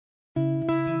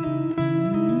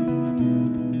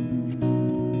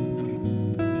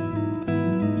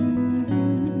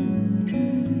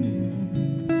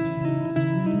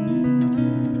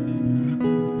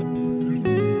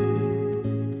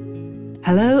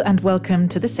Hello and welcome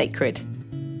to The Sacred.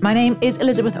 My name is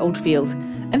Elizabeth Oldfield,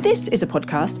 and this is a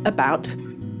podcast about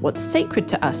what's sacred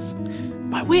to us,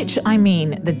 by which I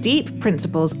mean the deep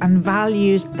principles and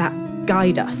values that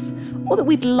guide us, or that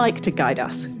we'd like to guide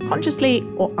us, consciously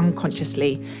or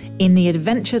unconsciously, in the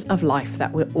adventures of life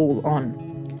that we're all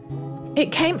on.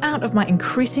 It came out of my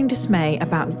increasing dismay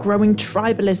about growing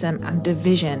tribalism and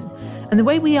division, and the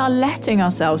way we are letting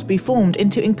ourselves be formed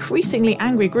into increasingly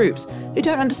angry groups who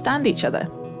don't understand each other.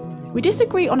 We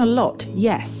disagree on a lot,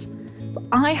 yes, but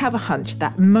I have a hunch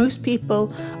that most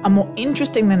people are more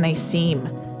interesting than they seem,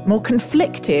 more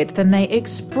conflicted than they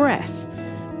express,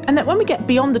 and that when we get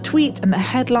beyond the tweet and the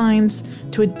headlines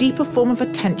to a deeper form of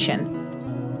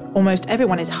attention, almost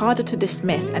everyone is harder to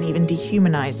dismiss and even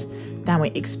dehumanize than we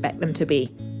expect them to be.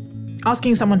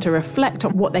 Asking someone to reflect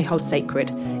on what they hold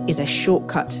sacred is a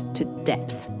shortcut to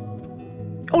depth.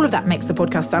 All of that makes the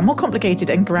podcast sound more complicated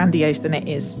and grandiose than it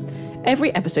is.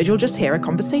 Every episode you'll just hear a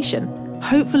conversation,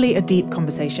 hopefully a deep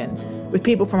conversation, with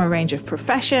people from a range of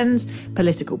professions,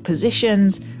 political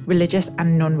positions, religious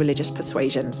and non-religious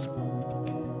persuasions.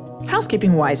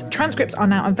 Housekeeping-wise, transcripts are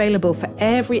now available for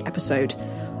every episode.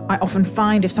 I often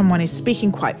find if someone is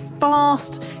speaking quite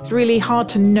fast, it's really hard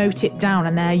to note it down,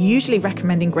 and they're usually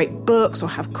recommending great books or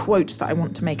have quotes that I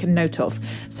want to make a note of.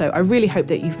 So I really hope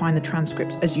that you find the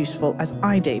transcripts as useful as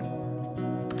I do.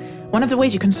 One of the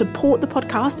ways you can support the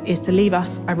podcast is to leave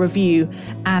us a review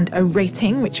and a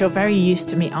rating, which you're very used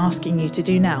to me asking you to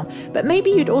do now. But maybe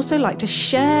you'd also like to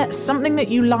share something that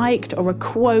you liked or a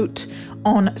quote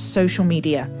on social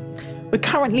media. We're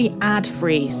currently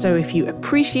ad-free, so if you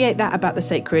appreciate that about The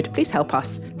Sacred, please help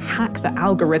us hack the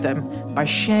algorithm by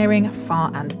sharing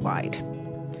far and wide.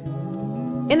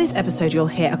 In this episode, you'll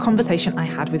hear a conversation I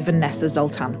had with Vanessa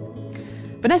Zoltan.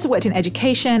 Vanessa worked in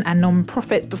education and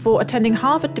non-profits before attending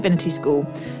Harvard Divinity School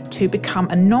to become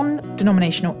a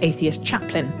non-denominational atheist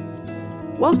chaplain.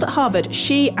 Whilst at Harvard,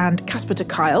 she and Casper ter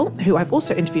Kuile, who I've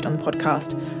also interviewed on the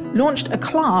podcast, launched a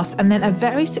class and then a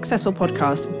very successful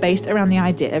podcast based around the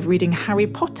idea of reading Harry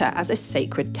Potter as a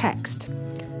sacred text.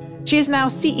 She is now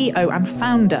CEO and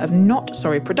founder of Not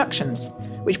Sorry Productions,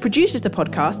 which produces the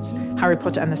podcasts Harry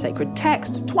Potter and the Sacred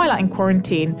Text, Twilight in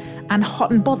Quarantine, and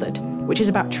Hot and Bothered, which is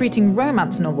about treating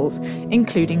romance novels,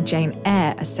 including Jane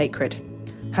Eyre, as sacred.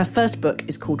 Her first book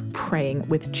is called Praying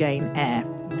with Jane Eyre.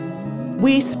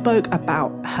 We spoke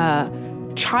about her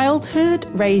childhood,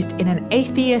 raised in an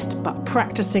atheist but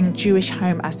practicing Jewish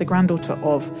home as the granddaughter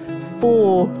of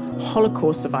 4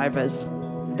 Holocaust survivors.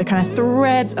 The kind of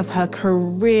threads of her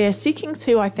career, seeking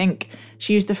to, I think,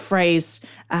 she used the phrase,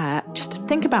 just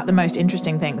think about the most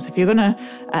interesting things. If you're going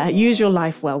to use your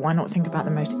life well, why not think about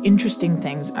the most interesting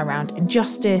things around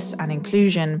injustice and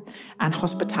inclusion and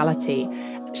hospitality?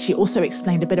 She also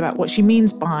explained a bit about what she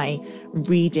means by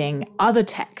reading other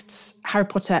texts, Harry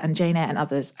Potter and Jane Eyre and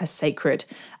others, as sacred,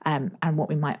 and what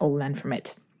we might all learn from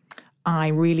it. I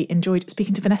really enjoyed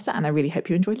speaking to Vanessa, and I really hope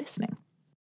you enjoy listening.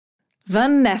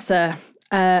 Vanessa,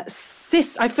 I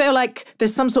feel like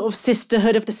there's some sort of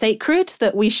sisterhood of the sacred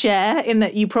that we share, in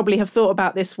that you probably have thought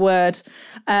about this word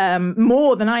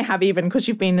more than I have, even because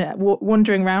you've been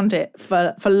wandering around it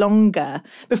for longer.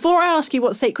 Before I ask you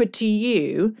what's sacred to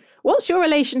you, what's your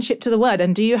relationship to the word,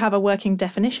 and do you have a working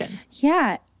definition?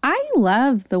 Yeah, I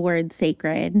love the word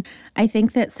sacred. I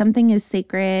think that something is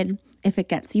sacred if it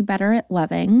gets you better at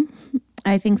loving.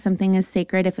 I think something is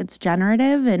sacred if it's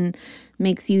generative and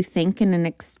makes you think in an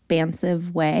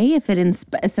expansive way, if it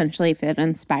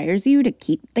inspires you to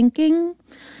keep thinking.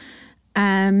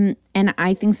 And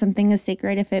I think something is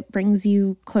sacred if it brings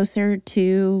you closer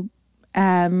to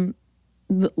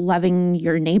loving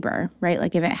your neighbor, right?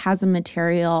 Like if it has a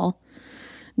material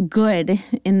good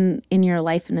in your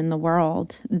life and in the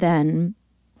world, then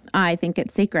I think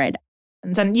it's sacred.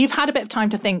 And you've had a bit of time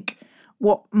to think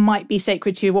what might be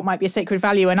sacred to you, what might be a sacred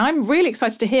value. And I'm really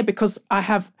excited to hear, because I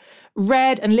have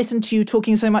read and listened to you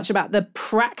talking so much about the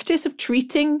practice of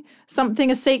treating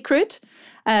something as sacred.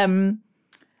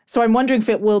 So I'm wondering if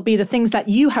it will be the things that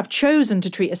you have chosen to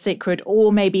treat as sacred,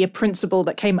 or maybe a principle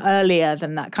that came earlier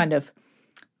than that kind of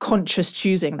conscious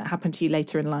choosing that happened to you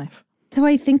later in life. So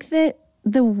I think that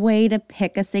the way to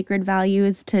pick a sacred value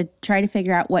is to try to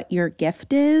figure out what your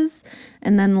gift is,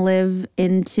 and then live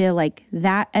into like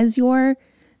that as your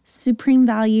supreme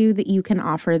value that you can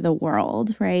offer the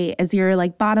world, right? As your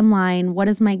like bottom line, what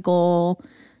is my goal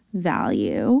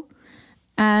value?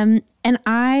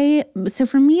 So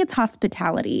for me, it's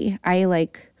hospitality. I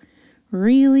like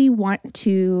really want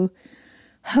to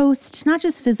host, not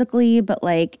just physically, but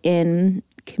like in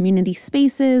community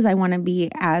spaces. I want to be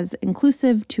as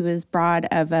inclusive to as broad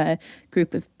of a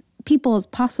group of people as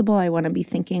possible. I want to be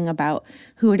thinking about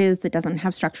who it is that doesn't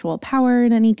have structural power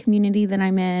in any community that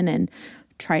I'm in and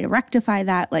try to rectify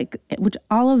that, which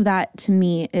all of that to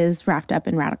me is wrapped up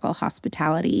in radical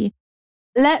hospitality.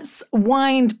 Let's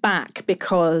wind back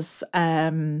because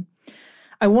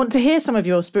I want to hear some of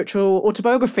your spiritual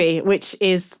autobiography, which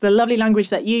is the lovely language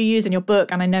that you use in your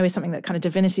book, and I know is something that kind of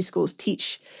divinity schools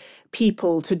teach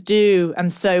people to do.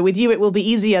 And so with you, it will be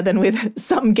easier than with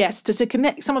some guests to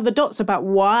connect some of the dots about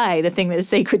why the thing that is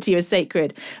sacred to you is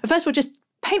sacred. But first of all, just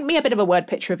paint me a bit of a word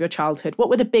picture of your childhood. What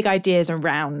were the big ideas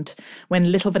around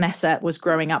when little Vanessa was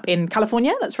growing up in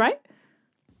California? That's right.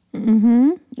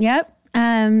 Mm-hmm. Yep.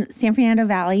 San Fernando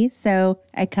Valley. So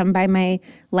I come by my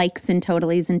likes and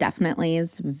totallys and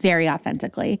definitelys very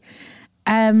authentically.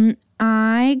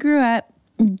 I grew up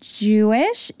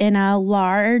Jewish in a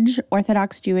large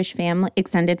Orthodox Jewish family,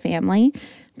 extended family,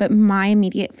 but my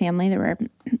immediate family, there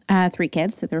were 3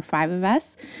 kids, so there were 5 of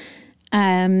us.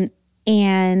 And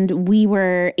we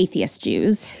were atheist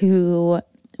Jews who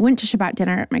went to Shabbat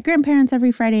dinner at my grandparents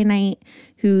every Friday night,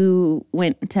 who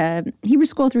went to Hebrew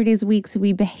school 3 days a week. So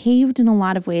we behaved in a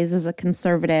lot of ways as a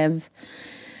conservative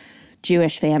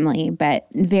Jewish family, but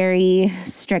very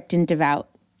strict and devout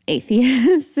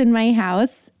atheists in my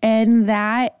house. And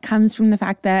that comes from the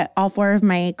fact that all 4 of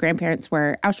my grandparents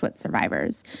were Auschwitz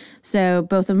survivors. So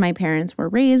both of my parents were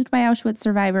raised by Auschwitz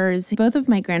survivors. Both of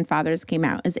my grandfathers came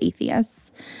out as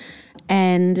atheists.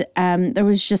 And there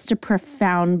was just a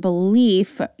profound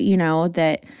belief,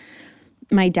 that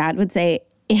my dad would say,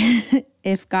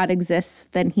 if God exists,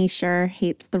 then he sure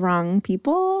hates the wrong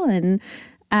people.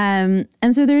 And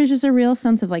so there was just a real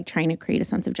sense of trying to create a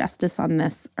sense of justice on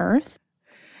this earth.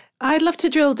 I'd love to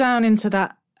drill down into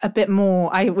that a bit more.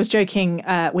 I was joking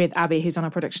with Abby, who's on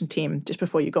our production team, just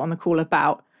before you got on the call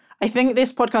about, I think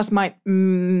this podcast might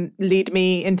lead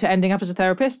me into ending up as a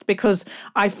therapist, because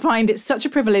I find it such a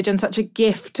privilege and such a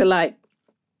gift to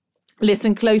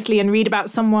listen closely and read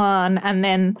about someone and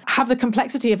then have the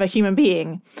complexity of a human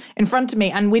being in front of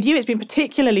me. And with you, it's been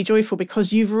particularly joyful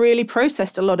because you've really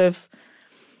processed a lot of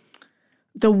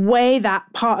the way that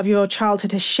part of your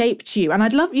childhood has shaped you. And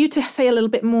I'd love you to say a little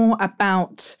bit more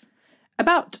about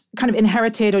kind of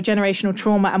inherited or generational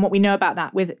trauma and what we know about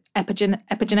that with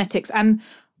epigenetics. And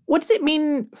what does it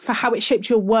mean for how it shaped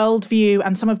your worldview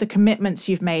and some of the commitments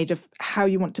you've made of how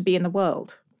you want to be in the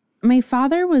world? My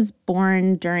father was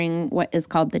born during what is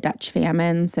called the Dutch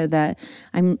famine. So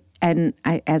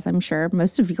as I'm sure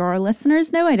most of your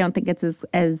listeners know, I don't think it's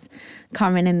as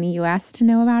common in the U.S. to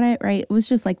know about it, right? It was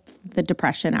just the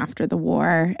Depression after the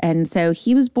war. And so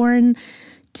he was born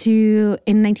in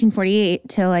 1948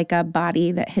 to a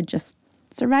body that had just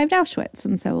survived Auschwitz.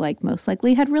 And so most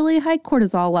likely had really high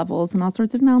cortisol levels and all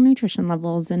sorts of malnutrition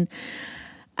levels. And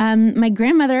my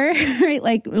grandmother,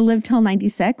 right, lived till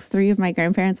 96. 3 of my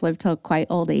grandparents lived till quite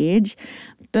old age.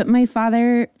 But my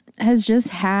father has just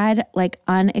had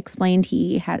unexplained,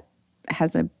 he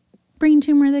has a brain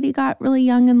tumor that he got really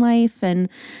young in life and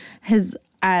has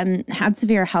had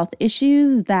severe health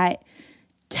issues that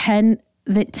tend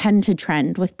to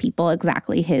trend with people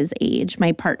exactly his age.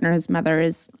 My partner's mother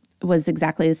was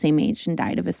exactly the same age and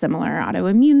died of a similar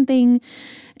autoimmune thing.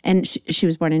 And she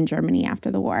was born in Germany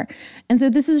after the war. And so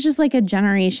this is just a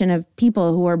generation of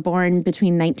people who were born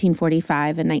between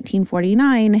 1945 and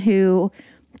 1949 who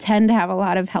tend to have a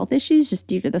lot of health issues just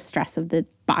due to the stress of the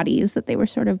bodies that they were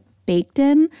sort of baked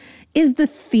in, is the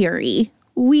theory.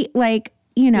 Who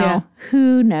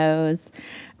knows?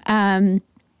 But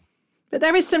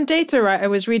there is some data, right? I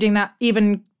was reading that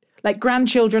even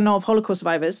grandchildren of Holocaust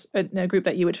survivors, a group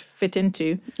that you would fit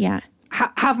into,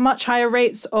 have much higher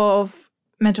rates of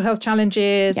mental health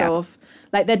challenges,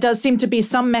 there does seem to be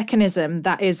some mechanism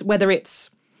that is, whether it's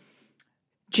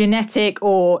genetic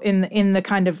or in the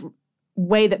kind of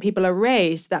way that people are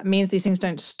raised, that means these things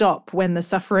don't stop when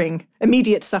the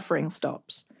immediate suffering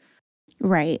stops.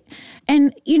 Right.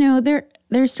 And,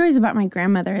 there are stories about my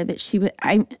grandmother that she would,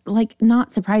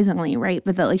 not surprisingly, right,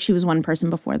 but that she was one person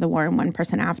before the war and one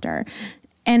person after.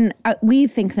 And we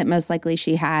think that most likely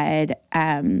she had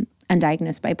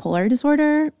undiagnosed bipolar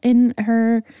disorder in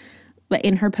her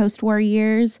post-war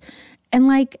years. And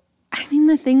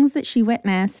the things that she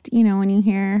witnessed, when you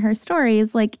hear her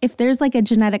stories, if there's a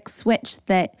genetic switch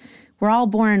that we're all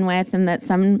born with and that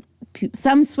some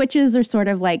switches are sort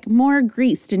of more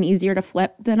greased and easier to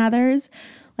flip than others,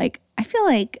 I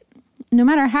feel no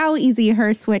matter how easy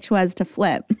her switch was to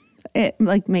flip, it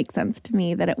makes sense to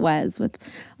me that it was with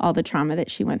all the trauma that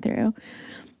she went through.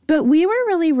 But we were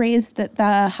really raised that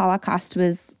the Holocaust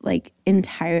was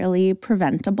entirely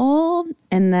preventable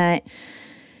and that,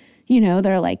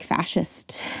 they're like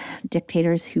fascist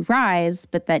dictators who rise,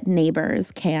 but that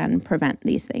neighbors can prevent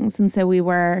these things. And so we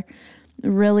were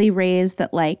really raised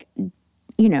that like,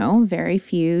 very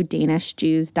few Danish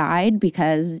Jews died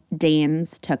because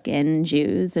Danes took in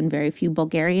Jews, and very few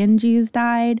Bulgarian Jews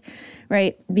died,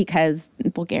 right? Because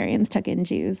Bulgarians took in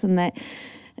Jews, and that,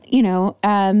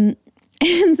 and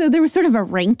so there was sort of a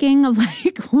ranking of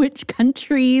like which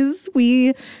countries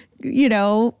we,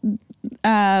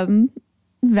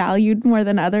 valued more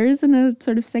than others in a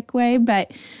sort of sick way,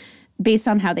 but based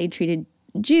on how they treated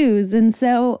Jews. And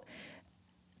so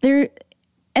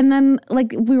and then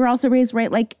like we were also raised, right,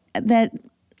 like that,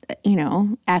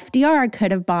 FDR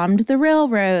could have bombed the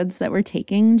railroads that were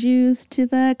taking Jews to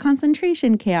the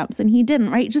concentration camps, and he didn't,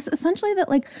 right? Just essentially that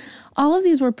like all of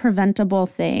these were preventable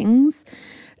things.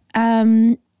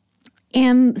 And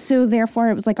so therefore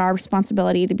it was like our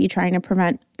responsibility to be trying to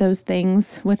prevent those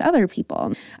things with other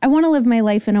people. I want to live my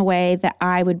life in a way that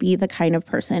I would be the kind of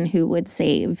person who would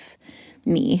save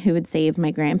me, who would save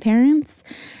my grandparents.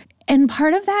 And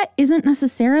part of that isn't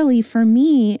necessarily for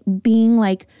me being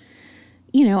like,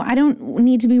 I don't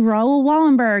need to be Raoul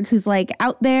Wallenberg, who's like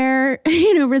out there,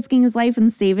 risking his life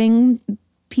and saving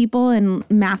people in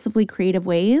massively creative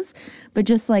ways, but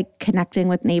just like connecting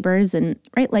with neighbors and,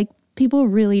 right, like people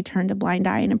really turned a blind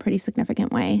eye in a pretty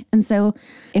significant way. And so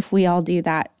if we all do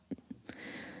that,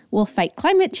 we'll fight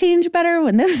climate change better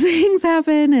when those things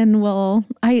happen. And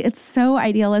it's so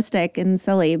idealistic and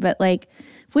silly, but like,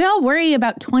 if we all worry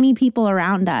about 20 people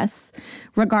around us,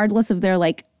 regardless of their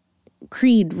like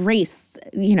creed, race,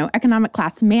 economic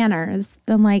class, manners,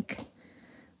 then like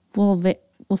we'll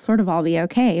sort of all be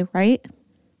okay, right?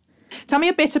 Tell me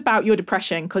a bit about your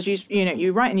depression, because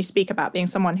you write and you speak about being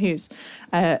someone who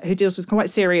deals with quite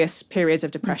serious periods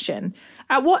of depression.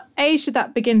 At what age did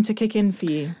that begin to kick in for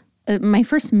you? My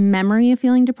first memory of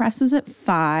feeling depressed was at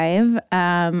 5.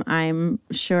 I'm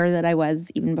sure that I was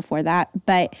even before that,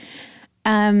 but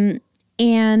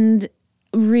and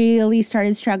really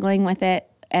started struggling with it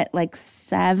at like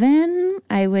 7.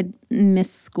 I would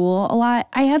miss school a lot.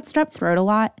 I had strep throat a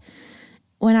lot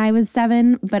when I was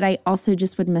 7, but I also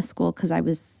just would miss school because I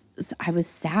was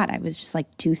sad. I was just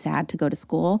like too sad to go to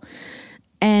school.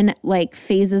 And like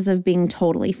phases of being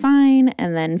totally fine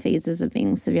and then phases of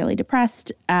being severely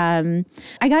depressed. I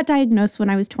got diagnosed when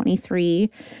I was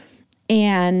 23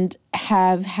 and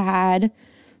have had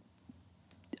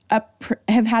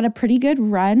a pretty good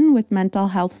run with mental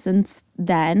health since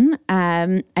then.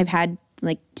 I've had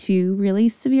like 2 really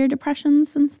severe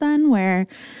depressions since then where,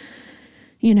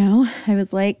 I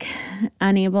was like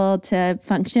unable to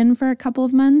function for a couple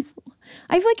of months.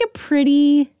 I have like a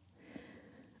pretty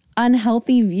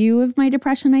unhealthy view of my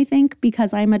depression, I think,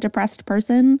 because I'm a depressed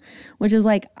person, which is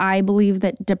like, I believe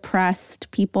that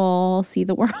depressed people see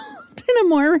the world in a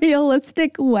more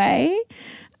realistic way.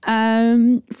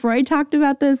 Freud talked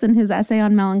about this in his essay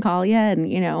on melancholia,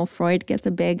 and, Freud gets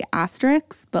a big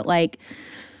asterisk, but like,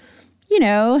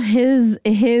 his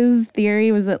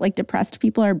theory was that like depressed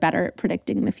people are better at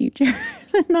predicting the future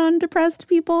than non-depressed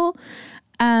people.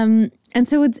 And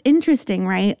so it's interesting,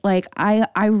 right? Like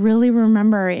I really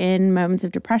remember in moments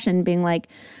of depression being like,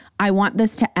 I want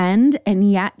this to end.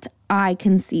 And yet I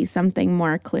can see something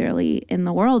more clearly in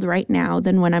the world right now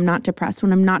than when I'm not depressed.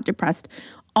 When I'm not depressed,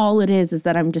 all it is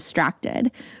that I'm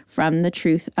distracted from the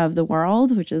truth of the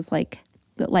world, which is like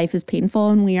that life is painful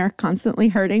and we are constantly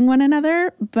hurting one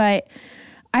another. But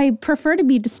I prefer to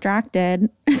be distracted.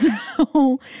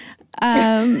 So,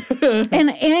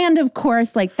 and of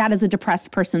course, like that is a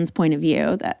depressed person's point of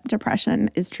view, that depression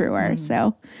is truer.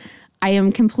 So I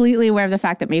am completely aware of the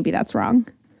fact that maybe that's wrong.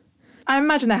 I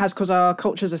imagine that has, because our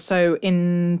cultures are so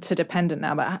interdependent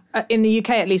now. But in the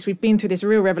UK, at least, we've been through this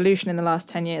real revolution in the last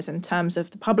 10 years in terms of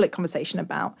the public conversation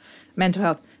about mental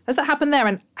health. Has that happened there?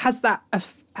 And has that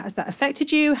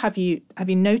affected you? Have you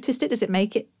noticed it? Does it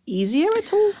make it easier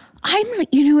at all?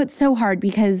 It's so hard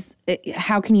because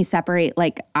how can you separate?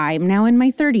 Like, I'm now in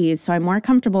my 30s, so I'm more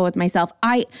comfortable with myself.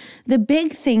 The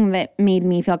big thing that made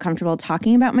me feel comfortable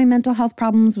talking about my mental health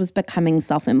problems was becoming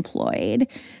self-employed.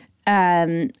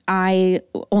 I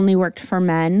only worked for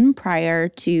men prior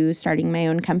to starting my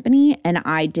own company, and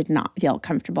I did not feel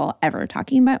comfortable ever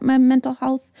talking about my mental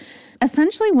health.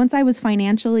 Essentially, once I was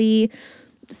financially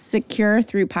secure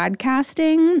through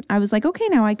podcasting, I was like, okay,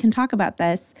 now I can talk about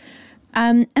this.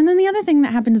 And then the other thing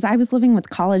that happened is I was living with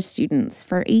college students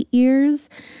for 8 years.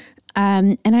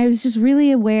 And I was just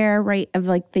really aware, right, of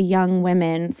like the young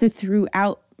women. So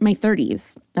throughout my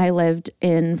 30s, I lived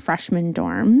in freshman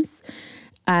dorms.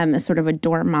 As sort of a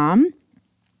dorm mom.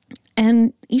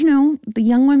 And, the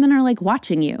young women are like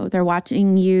watching you. They're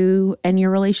watching you and your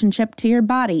relationship to your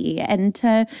body and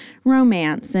to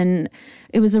romance. And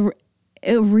it was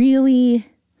a really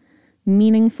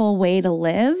meaningful way to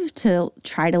live, to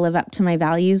try to live up to my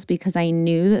values, because I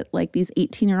knew that like these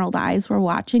 18-year-old eyes were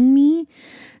watching me.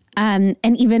 And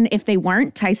even if they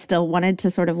weren't, I still wanted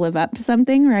to sort of live up to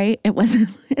something, right? It wasn't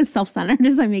as self-centered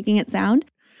as I'm making it sound.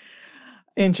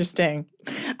 Interesting.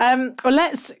 Well,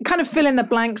 let's kind of fill in the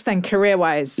blanks then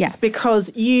career-wise. Yes.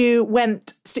 Because you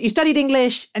studied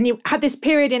English and you had this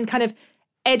period in kind of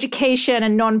education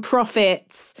and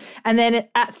non-profits. And then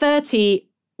at 30,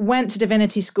 went to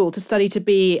divinity school to study to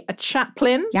be a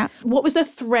chaplain. Yeah. What was the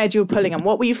thread you were pulling on?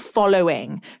 What were you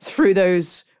following through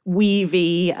those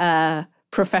weavy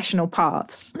professional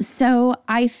paths? So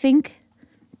I think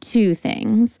two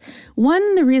things.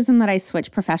 One, the reason that I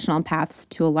switched professional paths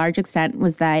to a large extent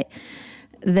was that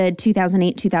the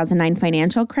 2008-2009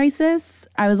 financial crisis,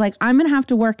 I was like, I'm going to have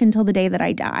to work until the day that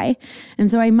I die.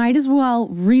 And so I might as well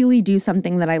really do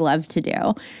something that I love to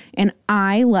do. And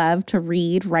I love to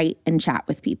read, write, and chat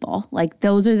with people. Like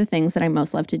those are the things that I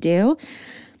most love to do.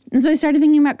 And so I started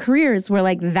thinking about careers where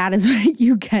like that is what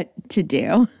you get to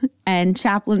do. And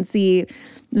chaplaincy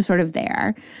was sort of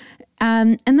there.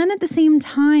 And then at the same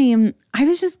time, I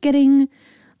was just getting,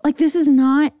 like, this is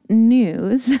not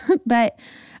news, but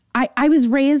I was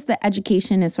raised that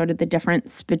education is sort of the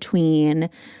difference between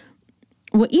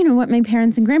what my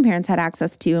parents and grandparents had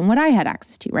access to and what I had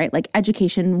access to, right? Like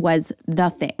education was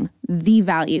the thing, the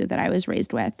value that I was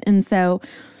raised with. And so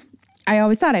I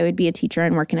always thought I would be a teacher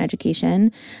and work in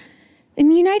education. In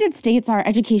the United States, our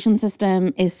education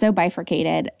system is so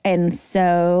bifurcated and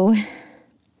so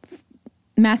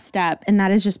messed up, and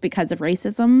that is just because of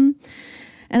racism.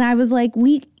 And I was like,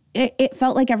 it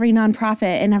felt like every nonprofit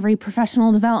and every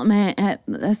professional development at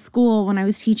a school when I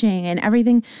was teaching and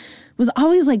everything was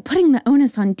always like putting the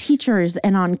onus on teachers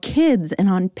and on kids and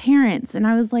on parents. And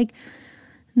I was like,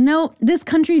 no, this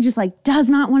country just like does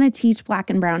not want to teach Black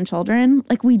and brown children.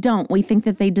 Like we don't. We think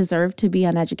that they deserve to be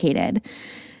uneducated.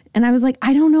 And I was like,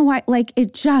 I don't know why. Like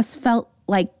it just felt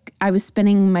like I was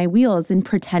spinning my wheels and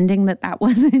pretending that that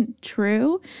wasn't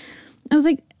true. I was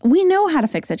like, we know how to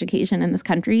fix education in this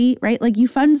country, right? Like you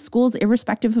fund schools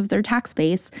irrespective of their tax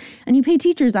base and you pay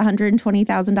teachers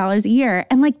 $120,000 a year.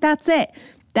 And like, that's it.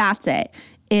 That's it.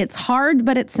 It's hard,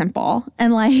 but it's simple.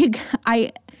 And like,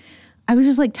 I was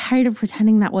just like tired of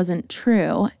pretending that wasn't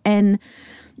true. And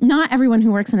not everyone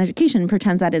who works in education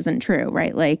pretends that isn't true,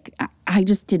 right? Like I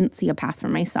just didn't see a path for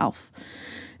myself.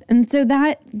 And so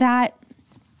that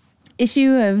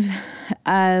issue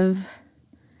of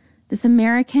this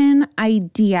American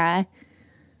idea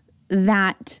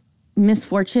that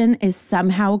misfortune is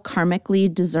somehow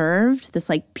karmically deserved, this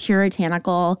like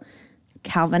puritanical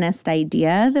Calvinist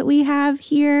idea that we have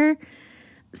here,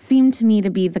 seemed to me to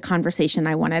be the conversation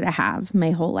I wanted to have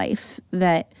my whole life.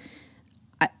 That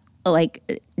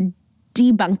like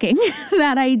debunking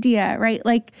that idea, right?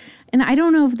 Like, and I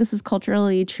don't know if this is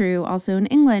culturally true also in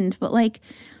England, but like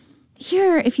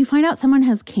here, if you find out someone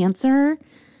has cancer,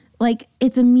 like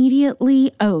it's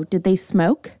immediately, oh, did they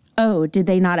smoke? Oh, did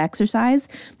they not exercise?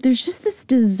 There's just this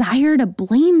desire to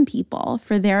blame people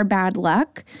for their bad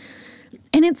luck.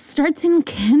 And it starts in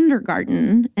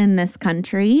kindergarten in this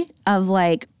country of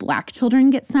like Black children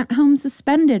get sent home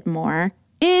suspended more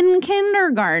in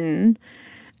kindergarten.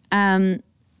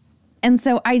 And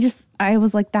so I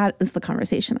was like, that is the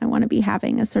conversation I want to be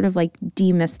having, is sort of like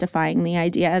demystifying the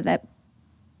idea that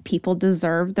people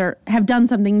have done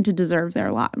something to deserve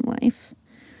their lot in life.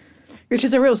 Which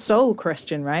is a real soul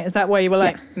question, right? Is that why you were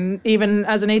like, even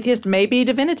as an atheist, maybe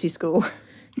divinity school?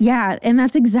 Yeah. And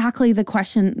that's exactly the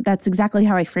question. That's exactly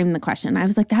how I framed the question. I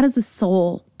was like, that is a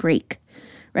soul break,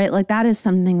 right? Like that is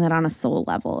something that on a soul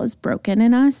level is broken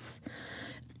in us.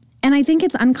 And I think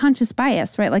it's unconscious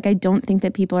bias, right? Like I don't think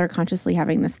that people are consciously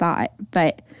having this thought,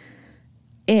 but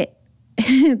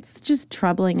it's just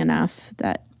troubling enough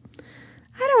that,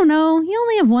 I don't know, you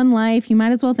only have one life. You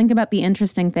might as well think about the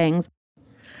interesting things.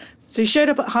 So you showed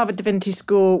up at Harvard Divinity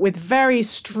School with very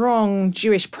strong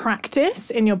Jewish practice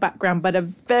in your background, but a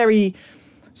very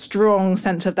strong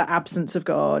sense of the absence of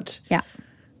God. Yeah.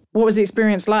 What was the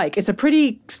experience like? It's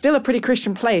still a pretty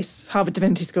Christian place, Harvard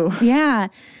Divinity School. Yeah.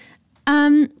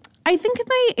 I think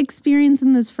my experience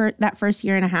in that first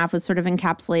year and a half was sort of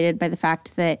encapsulated by the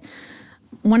fact that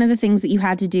one of the things that you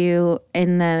had to do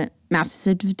in the Master's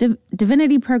of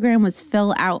Divinity program was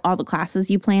fill out all the classes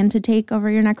you plan to take over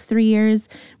your next 3 years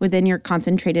within your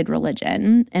concentrated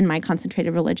religion. And my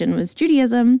concentrated religion was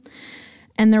Judaism.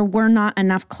 And there were not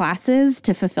enough classes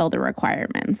to fulfill the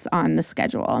requirements on the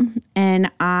schedule.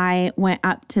 And I went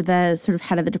up to the sort of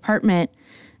head of the department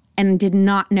and did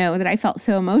not know that I felt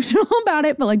so emotional about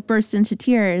it, but like burst into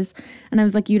tears. And I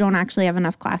was like, you don't actually have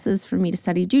enough classes for me to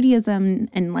study Judaism.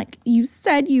 And like, you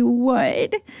said you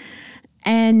would.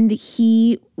 And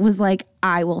he was like,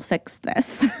 I will fix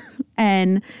this.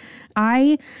 And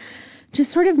I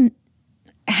just sort of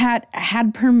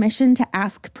had permission to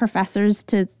ask professors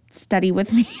to study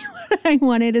with me what I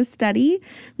wanted to study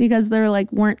because there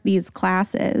like weren't these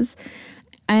classes.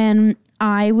 And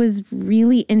I was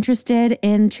really interested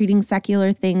in treating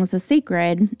secular things as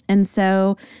sacred. And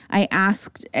so I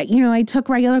asked, I took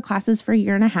regular classes for a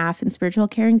year and a half in spiritual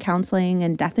care and counseling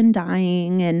and death and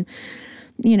dying and,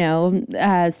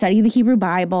 study the Hebrew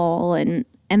Bible. And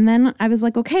then I was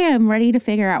like, okay, I'm ready to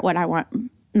figure out what I want,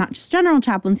 not just general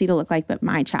chaplaincy to look like, but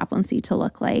my chaplaincy to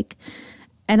look like.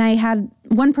 And I had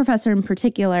one professor in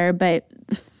particular, but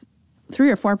 3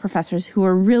 or 4 professors who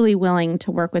were really willing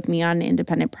to work with me on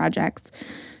independent projects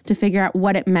to figure out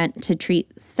what it meant to treat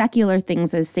secular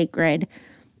things as sacred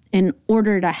in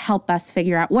order to help us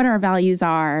figure out what our values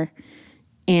are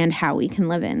and how we can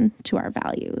live into our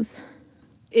values.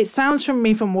 It sounds from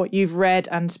me, from what you've read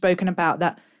and spoken about,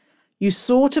 that you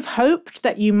sort of hoped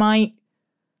that you might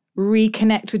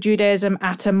reconnect with Judaism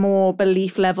at a more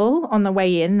belief level on the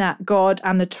way in, that God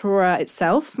and the Torah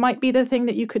itself might be the thing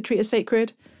that you could treat as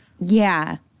sacred.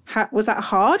 Yeah. Was that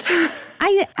hard?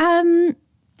 I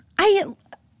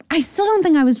still don't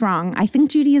think I was wrong. I think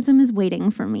Judaism is waiting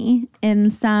for me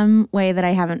in some way that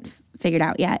I haven't figured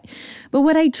out yet. But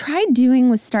what I tried doing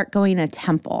was start going to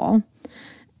temple.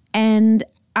 And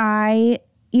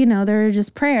there are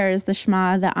just prayers, the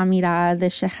Shema, the Amidah, the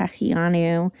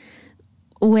Shechachianu,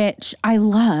 which I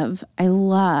love.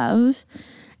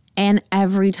 And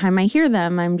every time I hear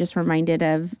them, I'm just reminded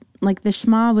of, like, the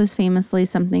Shema was famously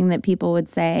something that people would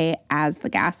say as the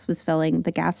gas was filling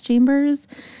the gas chambers,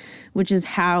 which is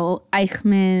how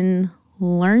Eichmann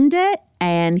learned it.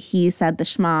 And he said the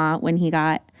Shema when he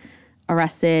got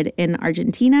arrested in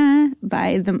Argentina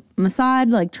by the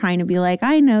Mossad, like trying to be like,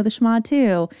 I know the Shema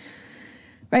too.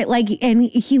 Right? Like, and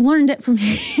he learned it from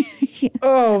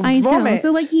I vomit. know.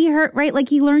 So like he heard, right? Like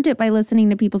he learned it by listening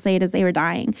to people say it as they were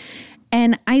dying.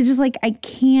 And I just like, I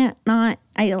can't not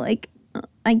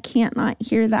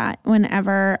hear that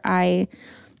whenever I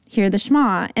hear the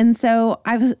Shema. And so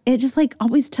it just like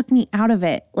always took me out of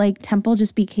it. Like temple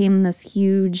just became this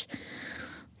huge,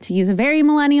 to use a very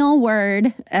millennial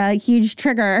word, a huge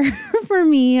trigger for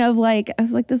me of like, I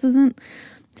was like, this isn't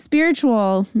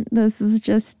spiritual. This is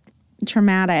just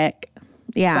traumatic.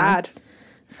 Yeah. Sad.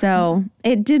 So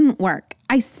it didn't work.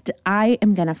 I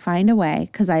am going to find a way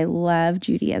because I love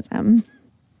Judaism.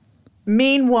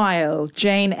 Meanwhile,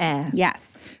 Jane Eyre.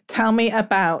 Yes. Tell me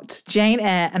about Jane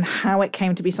Eyre and how it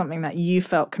came to be something that you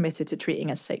felt committed to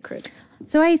treating as sacred.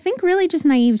 So I think really just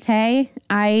naivete.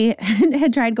 I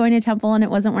had tried going to temple and it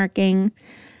wasn't working.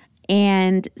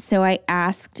 And so I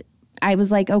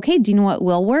was like, okay, do you know what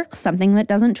will work? Something that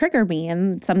doesn't trigger me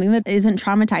and something that isn't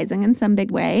traumatizing in some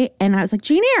big way. And I was like,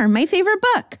 Jane Eyre, my favorite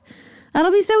book.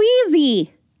 That'll be so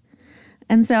easy.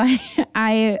 And so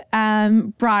I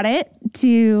brought it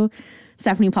to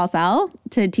Stephanie Paulsell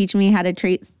to teach me how to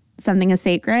treat something as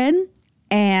sacred.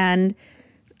 And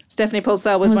Stephanie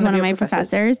Paulsell was one of my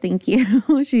professors. Thank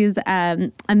you. She's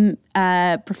a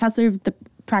professor of the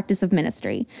practice of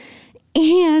ministry.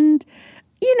 And,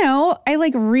 I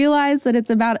like realized that it's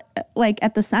about, like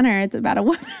at the center, it's about a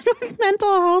woman with mental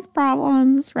health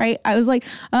problems, right? I was like,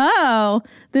 oh,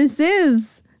 this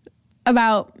is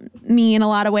about me in a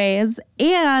lot of ways.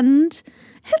 And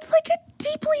it's like a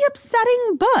deeply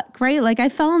upsetting book, right? Like I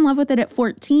fell in love with it at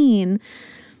 14.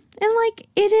 And like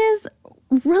it is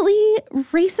really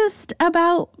racist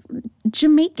about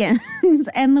Jamaicans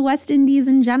and the West Indies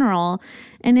in general.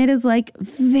 And it is like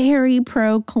very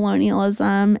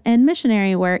pro-colonialism and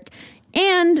missionary work.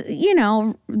 And,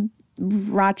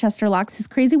 Rochester locks his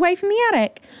crazy wife in the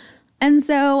attic. And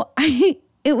so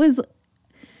it was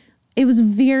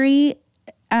very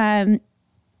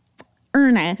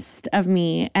earnest of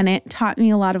me. And it taught me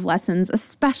a lot of lessons,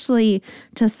 especially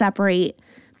to separate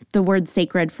the word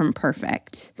sacred from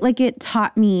perfect. Like it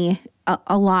taught me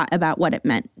a lot about what it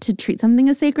meant to treat something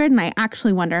as sacred. And I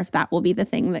actually wonder if that will be the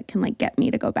thing that can like get me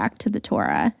to go back to the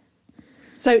Torah.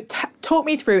 So talk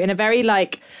me through in a very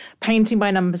like painting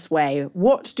by numbers way.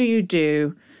 What do you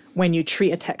do when you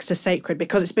treat a text as sacred?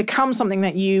 Because it's become something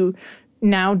that you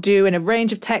now do in a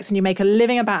range of texts and you make a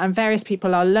living about and various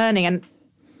people are learning. And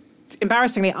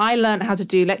embarrassingly, I learned how to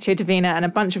do Lectio Divina and a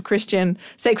bunch of Christian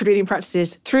sacred reading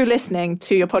practices through listening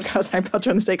to your podcast, Harry Potter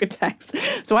and the Sacred Text.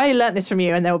 So I learned this from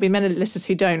you, and there will be many listeners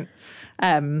who don't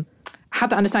have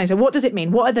that understanding. So what does it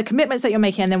mean? What are the commitments that you're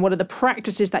making? And then what are the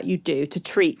practices that you do to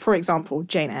treat, for example,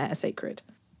 Jane Eyre as sacred?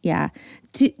 Yeah.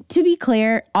 To be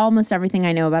clear, almost everything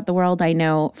I know about the world, I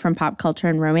know from pop culture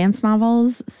and romance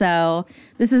novels. So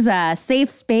this is a safe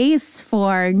space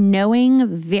for knowing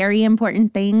very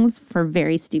important things for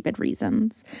very stupid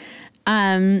reasons.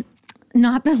 Not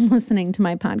that listening to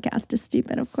my podcast is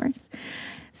stupid, of course.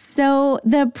 So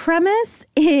the premise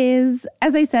is,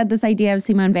 as I said, this idea of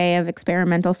Simone Weil of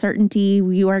experimental certainty.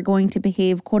 You are going to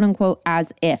behave, quote unquote,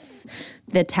 as if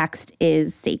the text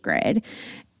is sacred.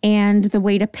 And the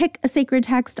way to pick a sacred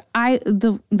text,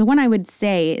 the one I would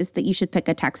say is that you should pick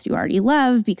a text you already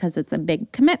love, because it's a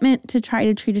big commitment to try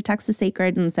to treat a text as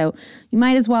sacred. And so you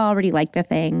might as well already like the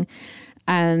thing.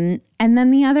 And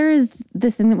then the other is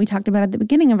this thing that we talked about at the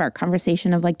beginning of our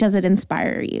conversation of like, does it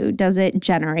inspire you? Does it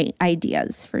generate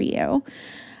ideas for you?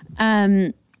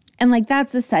 And like,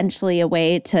 that's essentially a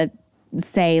way to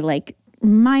say like,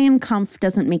 Mein Kampf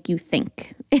doesn't make you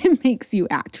think. It makes you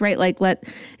act, right? Like, it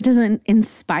doesn't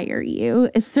inspire you.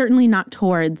 It's certainly not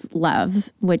towards love,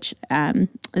 which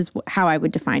is how I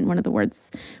would define one of the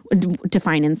words,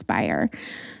 define inspire.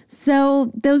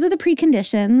 So those are the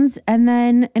preconditions. And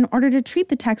then in order to treat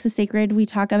the text as sacred, we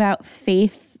talk about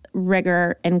faith,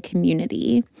 rigor, and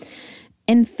community.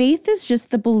 And faith is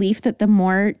just the belief that the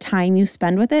more time you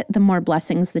spend with it, the more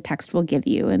blessings the text will give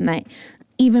you. And that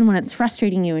even when it's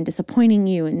frustrating you and disappointing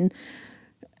you and,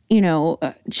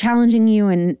 challenging you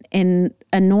in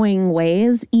annoying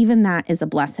ways, even that is a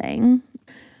blessing.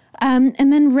 And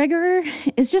then rigor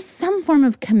is just some form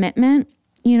of commitment.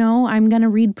 I'm going to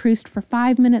read Proust for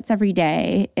 5 minutes every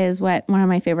day is what one of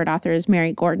my favorite authors,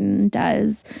 Mary Gordon,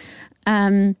 does.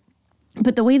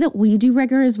 But the way that we do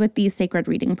rigor is with these sacred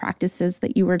reading practices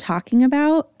that you were talking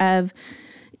about and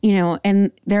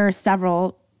there are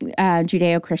several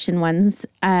Judeo-Christian ones.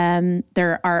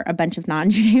 There are a bunch of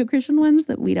non-Judeo-Christian ones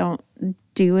that we don't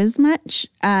do as much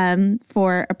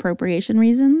for appropriation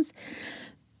reasons.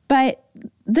 But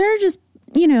they're just,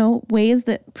 ways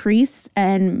that priests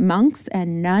and monks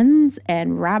and nuns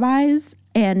and rabbis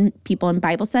and people in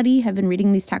Bible study have been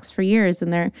reading these texts for years.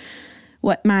 And they're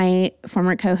what my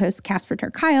former co-host Casper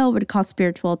ter Kuile would call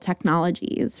spiritual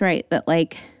technologies, right? That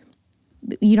like,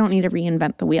 you don't need to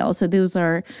reinvent the wheel. So those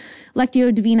are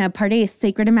Lectio Divina, Pardes,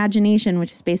 Sacred Imagination,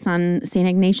 which is based on St.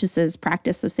 Ignatius's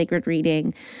practice of sacred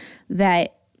reading,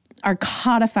 that are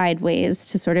codified ways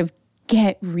to sort of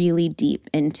get really deep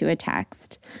into a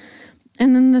text.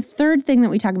 And then the third thing that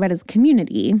we talk about is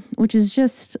community, which is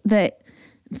just that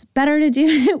it's better to do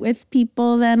it with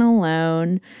people than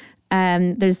alone.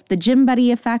 There's the gym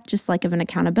buddy effect, just like of an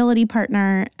accountability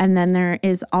partner. And then there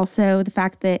is also the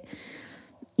fact that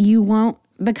you won't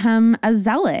become a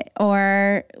zealot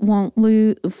or won't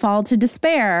fall to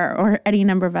despair or any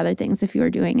number of other things if you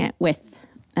are doing it with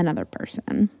another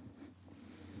person.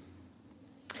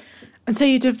 And so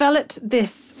you developed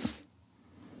this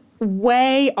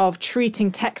way of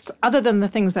treating texts other than the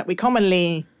things that we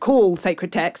commonly call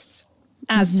sacred texts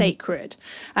as sacred.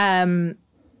 And,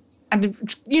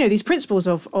 these principles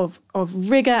of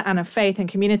rigor and of faith and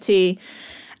community.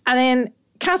 And then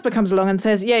Casper comes along and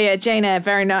says, yeah, Jane Eyre,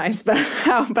 very nice, but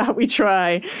how about we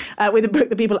try with a book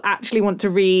that people actually want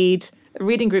to read? A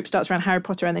reading group starts around Harry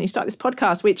Potter, and then you start this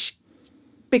podcast, which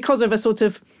because of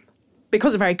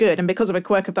very good and because of a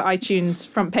quirk of the iTunes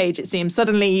front page, it seems,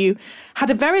 suddenly you had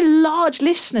a very large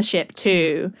listenership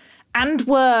to and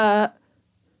were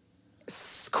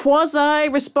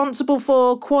quasi-responsible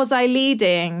for,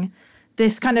 quasi-leading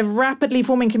this kind of rapidly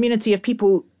forming community of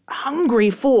people hungry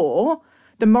for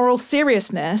the moral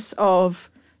seriousness of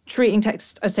treating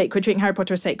text as sacred, treating Harry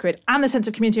Potter as sacred, and the sense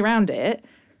of community around it.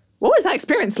 What was that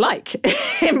experience like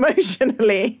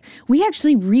emotionally? We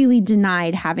actually really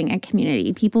denied having a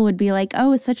community. People would be like,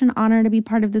 oh, it's such an honor to be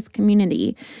part of this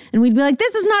community. And we'd be like,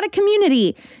 this is not a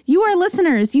community. You are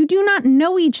listeners. You do not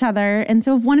know each other. And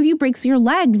so if one of you breaks your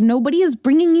leg, nobody is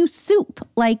bringing you soup.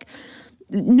 Like,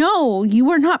 no, you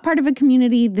are not part of a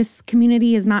community. This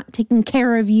community is not taking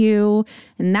care of you.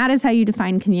 And that is how you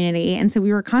define community. And so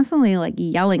we were constantly like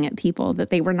yelling at people that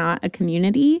they were not a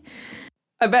community.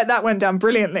 I bet that went down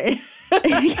brilliantly.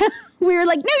 Yeah, we were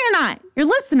like, no, you're not. You're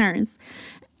listeners.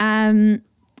 And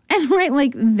right,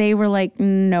 like they were like,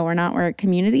 no, we're not. We're a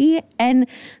community. And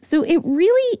so it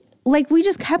really, like, we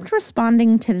just kept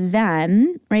responding to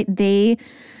them, right? The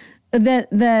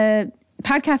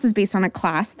podcast is based on a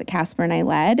class that Casper and I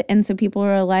led. And so people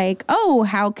were like, oh,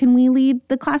 how can we lead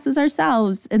the classes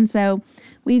ourselves? And so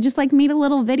we just like made a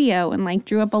little video and like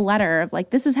drew up a letter of like,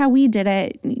 this is how we did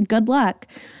it. Good luck.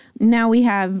 Now we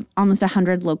have almost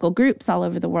 100 local groups all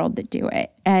over the world that do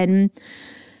it. And,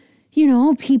 you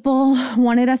know, people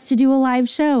wanted us to do a live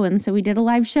show. And so we did a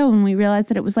live show and we realized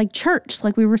that it was like church,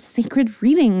 like we were sacred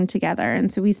reading together.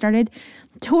 And so we started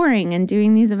touring and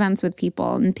doing these events with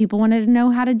people, and people wanted to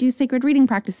know how to do sacred reading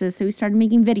practices. So we started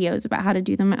making videos about how to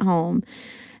do them at home.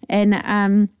 And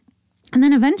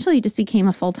then eventually it just became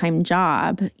a full-time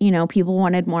job. You know, people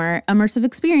wanted more immersive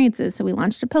experiences. So we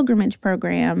launched a pilgrimage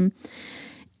program.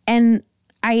 And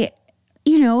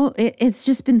it's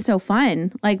just been so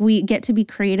fun. Like we get to be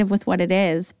creative with what it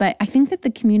is. But I think that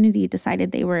the community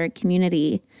decided they were a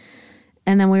community.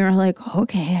 And then we were like,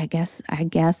 okay, I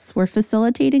guess we're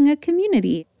facilitating a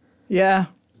community. Yeah.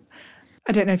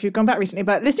 I don't know if you've gone back recently,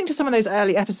 but listening to some of those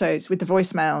early episodes with the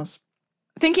voicemails,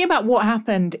 thinking about what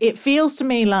happened, it feels to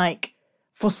me like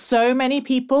for so many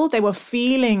people, they were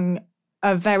feeling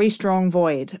a very strong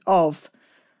void of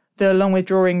the long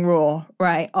withdrawing roar,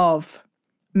 right? Of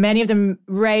many of them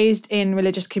raised in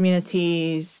religious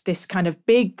communities, this kind of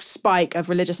big spike of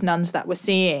religious nuns that we're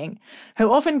seeing,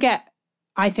 who often get,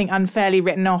 I think, unfairly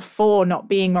written off for not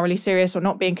being morally serious or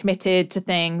not being committed to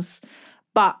things,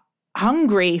 but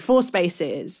hungry for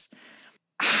spaces.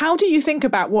 How do you think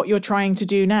about what you're trying to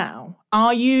do now?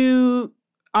 Are you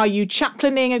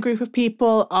chaplaining a group of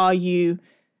people? Are you,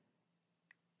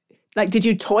 like, did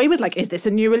you toy with, like, is this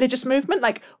a new religious movement?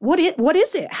 Like, what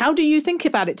is it? How do you think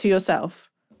about it to yourself?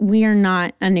 We are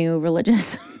not a new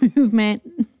religious movement,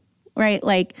 right?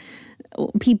 Like,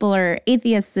 people are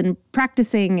atheists and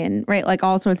practicing and, right, like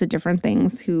all sorts of different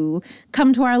things who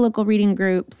come to our local reading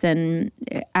groups and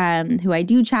who I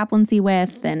do chaplaincy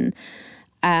with and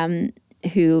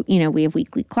who, you know, we have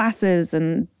weekly classes,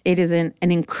 and it is an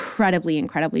incredibly,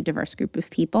 incredibly diverse group of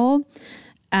people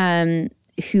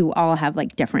who all have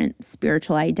like different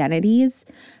spiritual identities.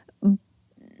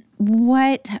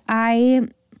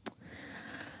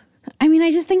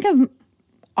 I just think of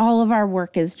all of our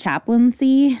work as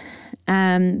chaplaincy.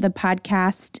 The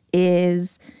podcast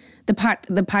is the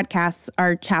podcasts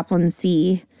are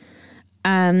chaplaincy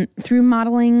through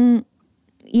modeling,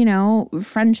 you know,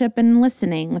 friendship and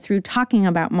listening, through talking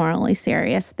about morally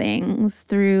serious things,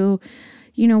 through,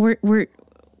 you know, we're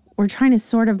trying to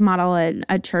sort of model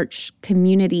a church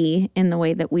community in the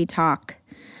way that we talk.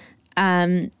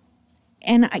 And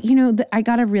you know, I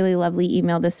got a really lovely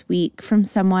email this week from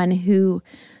someone who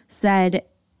said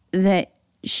that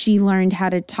she learned how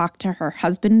to talk to her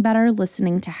husband better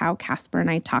listening to how Casper and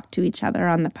I talk to each other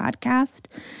on the podcast.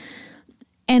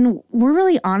 And we're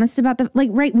really honest about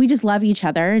we just love each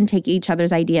other and take each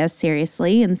other's ideas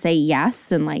seriously and say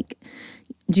yes and like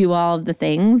do all of the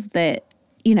things that,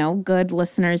 you know, good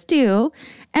listeners do.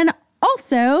 And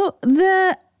also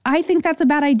I think that's a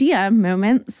bad idea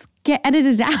moments get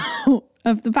edited out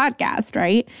of the podcast,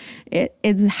 right?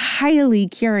 It's highly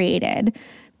curated,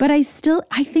 but I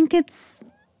think it's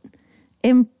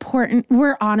important.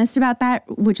 We're honest about that,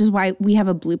 which is why we have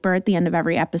a blooper at the end of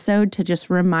every episode to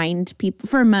just remind people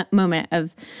for a moment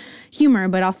of humor,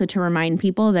 but also to remind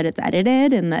people that it's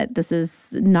edited and that this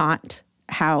is not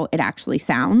how it actually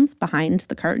sounds behind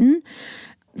the curtain.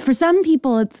 For some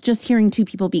people, it's just hearing two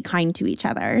people be kind to each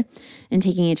other and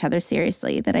taking each other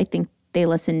seriously that I think they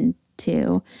listen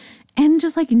to. And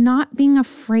just like not being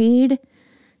afraid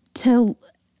to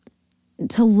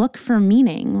look for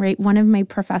meaning, right? One of my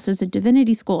professors at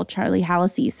divinity school, Charlie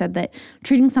Hallisey, said that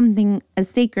treating something as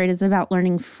sacred is about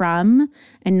learning from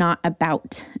and not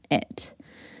about it.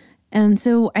 And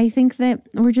so I think that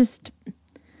we're just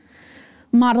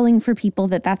modeling for people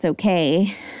that that's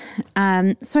okay.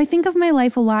 So I think of my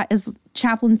life a lot as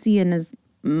chaplaincy and as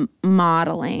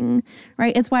modeling,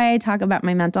 right? It's why I talk about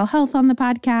my mental health on the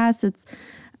podcast. It's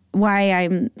why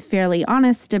I'm fairly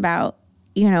honest about,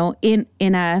 you know, in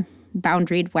a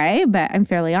boundaried way, but I'm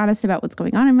fairly honest about what's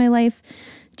going on in my life,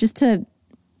 just to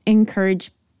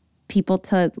encourage people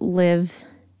to live,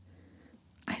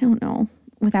 I don't know,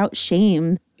 without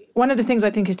shame. One of the things I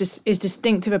think is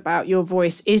distinctive about your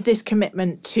voice is this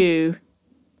commitment to,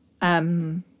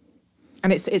 and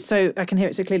it's so, I can hear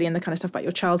it so clearly in the kind of stuff about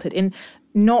your childhood, in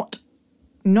not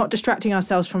distracting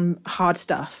ourselves from hard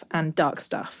stuff and dark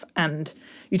stuff. And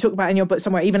you talk about in your book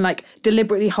somewhere, even like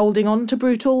deliberately holding on to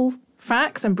brutal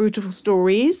facts and brutal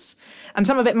stories. And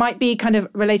some of it might be kind of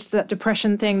related to that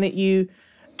depression thing that you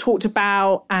talked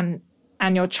about and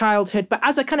your childhood. But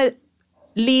as a kind of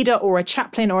leader or a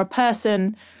chaplain or a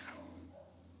person,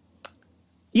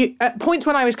 at points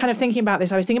when I was kind of thinking about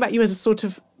this, I was thinking about you as a sort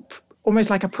of almost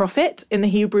like a prophet in the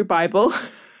Hebrew Bible.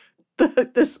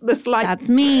 the slight, that's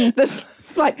me.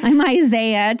 I'm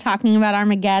Isaiah talking about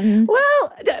Armageddon.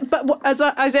 Well, but as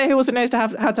Isaiah, who also knows how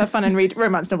to have fun and read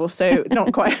romance novels, so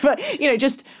not quite, but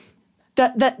just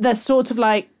the sort of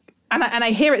like, and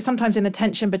I hear it sometimes in the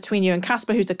tension between you and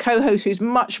Casper, who's the co-host, who's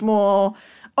much more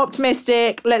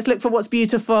optimistic. Let's look for what's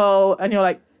beautiful, and you're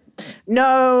like,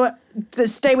 no, to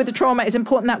stay with the trauma. It's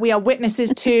important that we are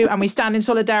witnesses to, and we stand in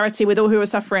solidarity with all who are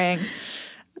suffering.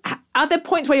 Are there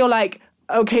points where you're like,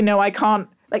 okay, no, I can't?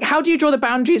 Like, how do you draw the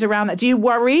boundaries around that? Do you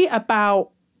worry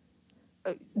about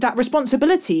that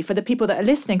responsibility for the people that are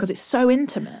listening because it's so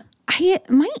intimate?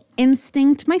 My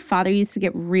instinct, my father used to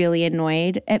get really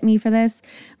annoyed at me for this.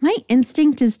 My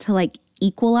instinct is to like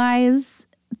equalize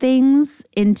things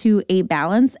into a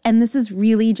balance. And this is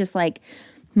really just like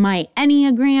my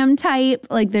Enneagram type.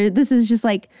 Like this is just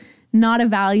like not a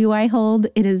value I hold.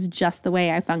 It is just the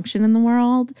way I function in the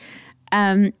world.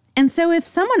 And so if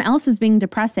someone else is being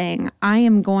depressing, I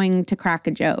am going to crack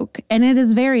a joke. And it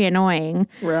is very annoying,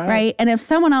 right? And if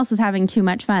someone else is having too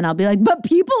much fun, I'll be like, but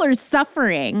people are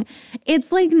suffering.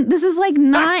 It's like, this is like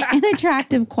not an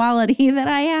attractive quality that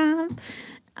I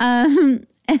have.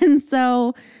 And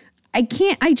so I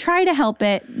try to help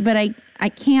it, but I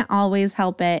can't always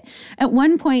help it. At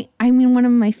one point, one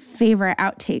of my favorite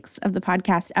outtakes of the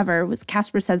podcast ever was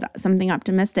Casper said something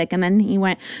optimistic. And then he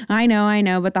went, I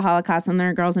know, but the Holocaust, and there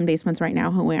are girls in basements right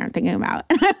now who we aren't thinking about.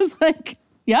 And I was like,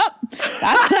 yep,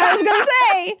 that's what I was going to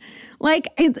say. Like,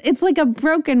 it's like a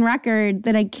broken record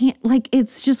that I can't, like,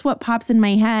 it's just what pops in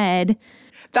my head.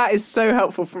 That is so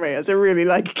helpful for me. It's a really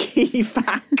like key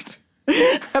fact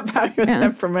about your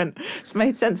temperament. It's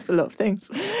made sense for a lot of things.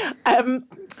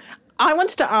 I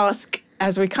wanted to ask,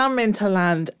 as we come into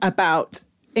land, about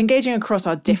engaging across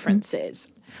our differences.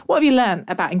 What have you learned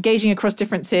about engaging across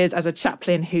differences as a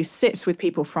chaplain who sits with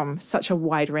people from such a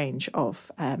wide range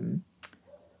of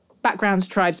backgrounds,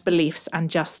 tribes, beliefs, and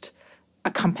just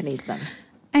accompanies them?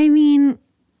 I mean,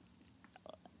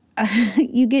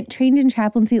 you get trained in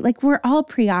chaplaincy. Like, we're all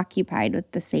preoccupied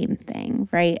with the same thing,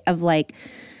 right? Of like,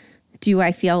 do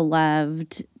I feel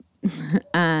loved?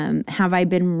 Have I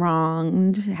been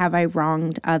wronged? Have I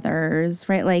wronged others?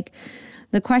 Right? Like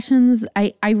the questions,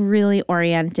 I really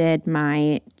oriented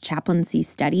my chaplaincy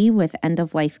study with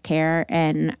end-of-life care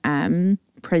and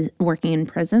working in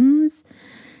prisons.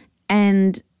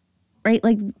 And right,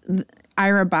 like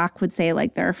Ira Bach would say,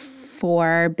 like there are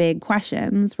 4 big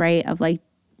questions, right? Of like,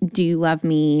 do you love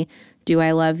me? Do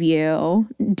I love you?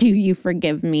 Do you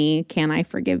forgive me? Can I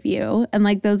forgive you? And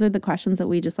like those are the questions that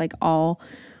we just like all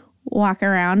walk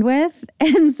around with.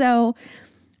 And so,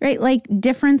 right, like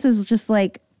difference is just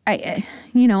like,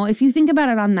 if you think about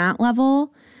it on that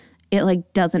level, it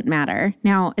like doesn't matter.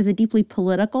 Now, as a deeply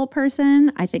political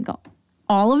person, I think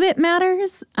all of it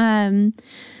matters.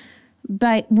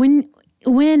 But when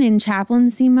in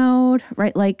chaplaincy mode,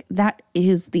 right, like that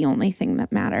is the only thing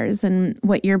that matters. And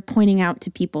what you're pointing out to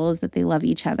people is that they love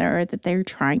each other, that they're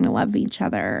trying to love each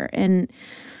other. And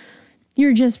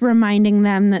you're just reminding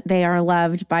them that they are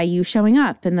loved by you showing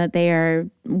up and that they are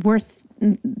worth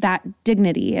that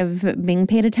dignity of being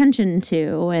paid attention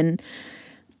to. And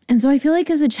so I feel like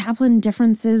as a chaplain,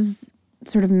 differences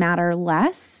sort of matter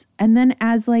less. And then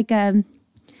as like a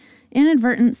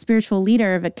inadvertent spiritual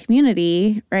leader of a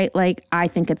community, right, like I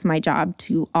think it's my job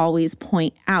to always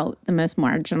point out the most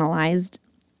marginalized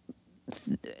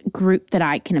group that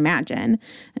I can imagine,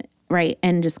 right?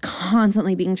 And just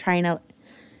constantly trying to,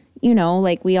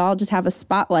 like we all just have a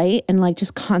spotlight and like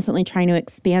just constantly trying to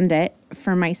expand it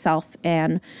for myself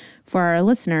and for our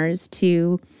listeners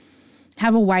to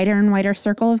have a wider and wider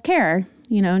circle of care,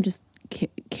 just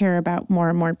care about more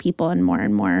and more people and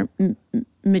more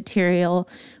material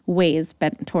ways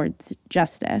bent towards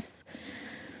justice.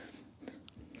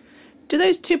 Do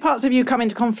those 2 parts of you come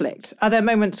into conflict? Are there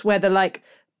moments where the like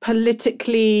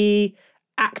politically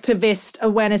activist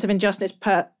awareness of injustice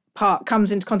part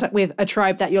comes into contact with a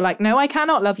tribe that you're like, no, I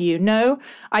cannot love you. No,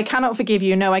 I cannot forgive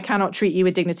you. No, I cannot treat you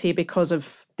with dignity because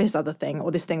of this other thing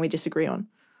or this thing we disagree on?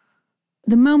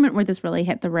 The moment where this really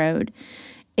hit the road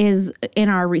is in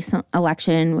our recent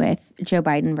election with Joe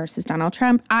Biden versus Donald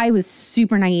Trump. I was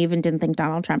super naive and didn't think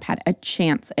Donald Trump had a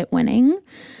chance at winning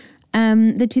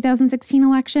the 2016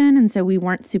 election. And so we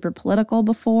weren't super political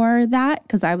before that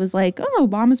because I was like, oh,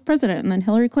 Obama's president and then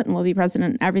Hillary Clinton will be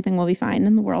president and everything will be fine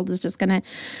and the world is just going to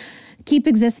keep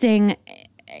existing,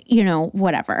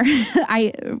 whatever.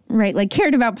 I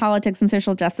cared about politics and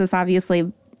social justice,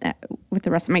 obviously, with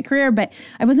the rest of my career, but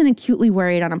I wasn't acutely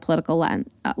worried on a political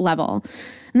level.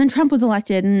 And then Trump was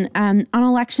elected. And on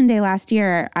election day last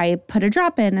year, I put a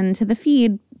drop in into the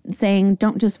feed saying,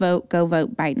 don't just vote, go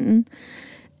vote Biden.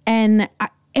 And I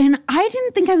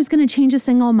didn't think I was going to change a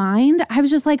single mind. I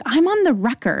was just like, I'm on the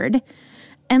record.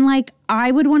 And like,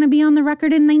 I would want to be on the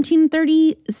record in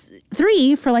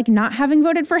 1933 for like not having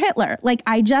voted for Hitler. Like,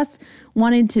 I just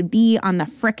wanted to be on the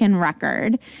frickin'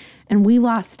 record. And we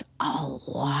lost a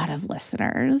lot of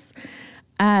listeners.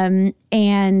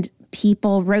 And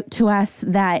people wrote to us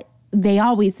that they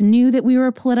always knew that we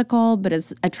were political, but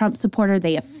as a Trump supporter,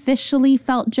 they officially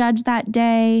felt judged that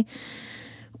day.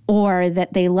 Or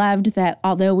that they loved that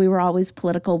although we were always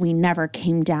political, we never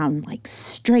came down like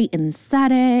straight and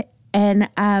said it. And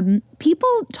people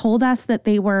told us that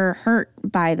they were hurt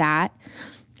by that.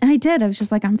 And I did. I was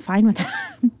just like, I'm fine with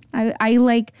that. I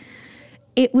like,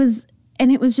 it was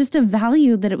just a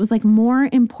value that it was like more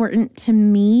important to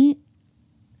me.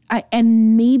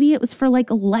 And maybe it was for like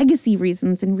legacy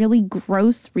reasons and really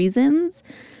gross reasons,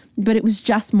 but it was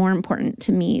just more important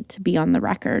to me to be on the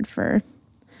record for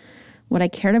what I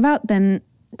cared about than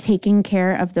taking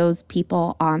care of those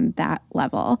people on that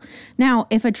level. Now,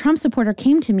 if a Trump supporter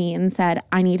came to me and said,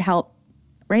 I need help,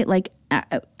 right? Like,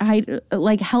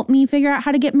 help me figure out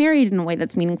how to get married in a way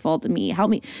that's meaningful to me. Help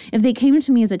me. If they came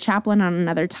to me as a chaplain on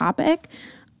another topic,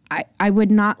 I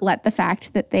would not let the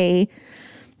fact that they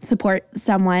support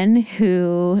someone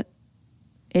who,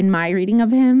 in my reading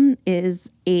of him, is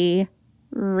a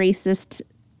racist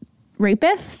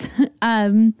rapist,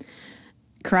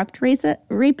 corrupt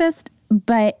rapist,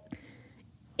 but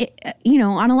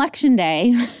on election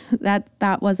day,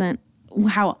 that wasn't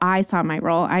how I saw my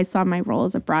role. I saw my role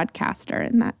as a broadcaster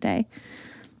in that day.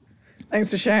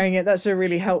 Thanks for sharing it. That's a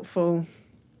really helpful.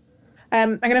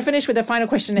 I'm going to finish with a final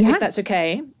question, if that's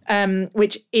okay,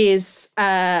 which is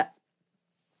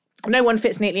no one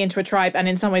fits neatly into a tribe, and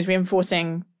in some ways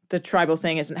reinforcing the tribal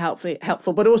thing isn't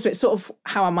helpful, but also it's sort of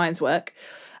how our minds work.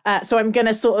 So I'm going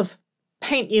to sort of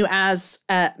paint you as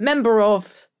a member of,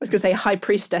 I was going to say high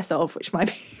priestess of, which might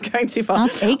be going too far. I'll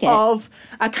take it. Of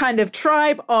a kind of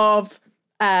tribe of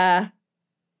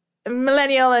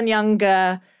millennial and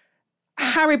younger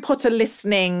Harry Potter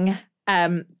listening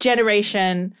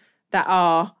generation that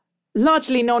are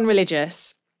largely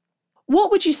non-religious.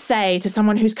 What would you say to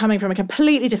someone who's coming from a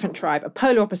completely different tribe, a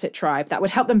polar opposite tribe, that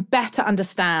would help them better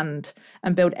understand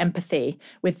and build empathy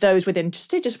with those within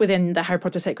the Harry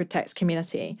Potter sacred text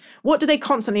community? What do they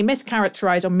constantly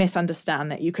mischaracterize or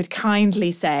misunderstand that you could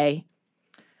kindly say,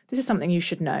 this is something you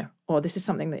should know, or this is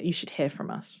something that you should hear from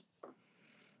us?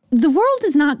 The world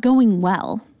is not going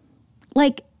well.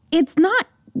 Like, it's not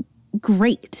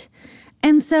great.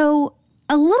 And so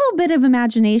a little bit of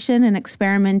imagination and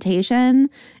experimentation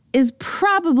is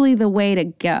probably the way to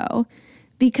go,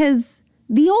 because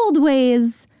the old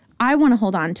ways, I want to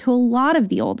hold on to a lot of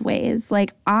the old ways.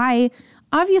 Like, I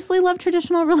obviously love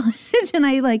traditional religion.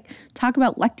 I like talk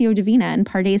about Lectio Divina and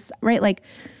Pardes, right? Like,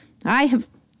 I have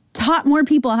taught more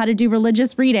people how to do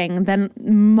religious reading than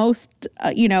most,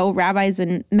 rabbis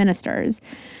and ministers.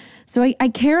 So I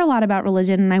care a lot about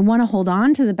religion, and I want to hold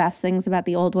on to the best things about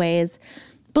the old ways.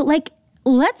 But like,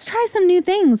 let's try some new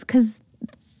things, because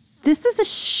this is a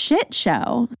shit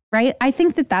show, right? I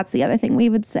think that that's the other thing I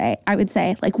would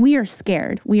say, like, we are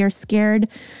scared. We are scared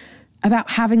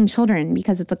about having children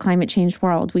because it's a climate changed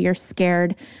world. We are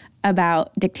scared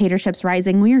about dictatorships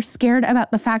rising. We are scared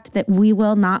about the fact that we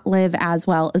will not live as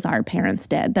well as our parents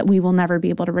did, that we will never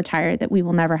be able to retire, that we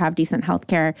will never have decent health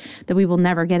care, that we will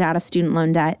never get out of student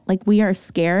loan debt. Like, we are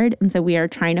scared. And so we are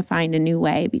trying to find a new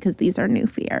way because these are new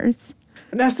fears.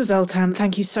 Vanessa Zoltan,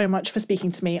 thank you so much for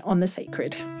speaking to me on The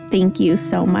Sacred. Thank you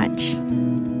so much.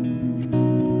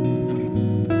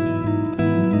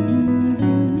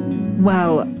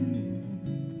 Well,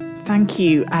 thank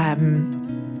you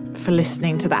for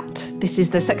listening to that. This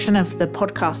is the section of the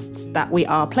podcasts that we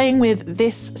are playing with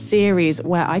this series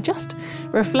where I just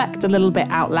reflect a little bit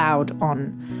out loud on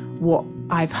what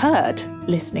I've heard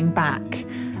listening back.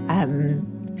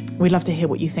 We'd love to hear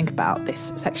what you think about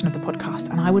this section of the podcast.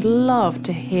 And I would love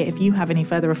to hear if you have any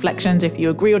further reflections, if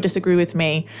you agree or disagree with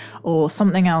me, or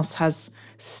something else has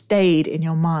stayed in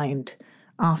your mind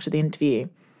after the interview.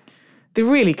 The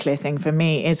really clear thing for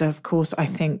me is, of course, I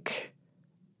think,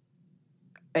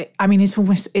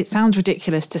 it sounds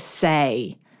ridiculous to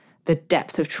say the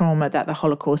depth of trauma that the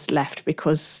Holocaust left,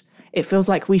 because it feels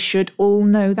like we should all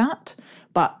know that.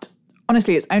 But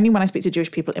honestly, it's only when I speak to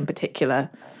Jewish people in particular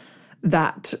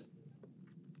that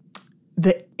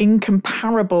the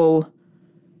incomparable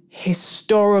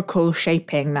historical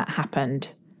shaping that happened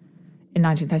in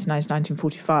 1939 to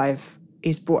 1945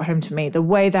 is brought home to me. The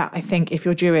way that I think if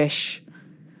you're Jewish,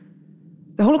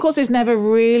 the Holocaust is never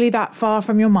really that far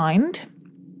from your mind.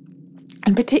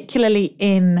 And particularly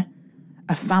in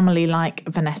a family like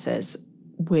Vanessa's,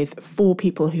 with 4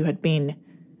 people who had been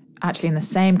actually in the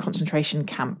same concentration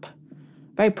camp,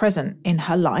 very present in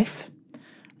her life,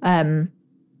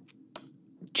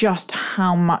 just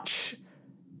how much,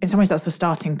 in some ways that's the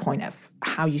starting point of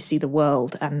how you see the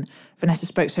world. And Vanessa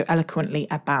spoke so eloquently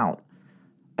about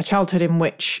a childhood in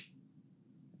which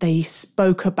they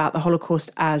spoke about the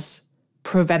Holocaust as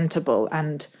preventable,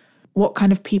 and what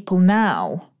kind of people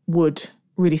now would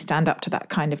really stand up to that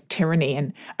kind of tyranny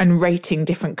and rating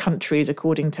different countries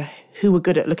according to who were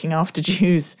good at looking after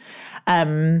Jews,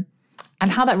 and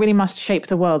how that really must shape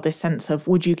the world, this sense of,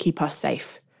 would you keep us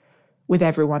safe with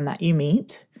everyone that you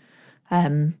meet?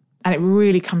 And it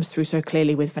really comes through so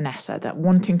clearly with Vanessa, that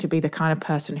wanting to be the kind of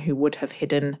person who would have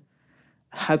hidden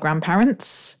her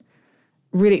grandparents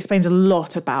really explains a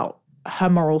lot about her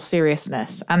moral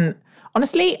seriousness. And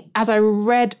honestly, as I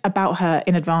read about her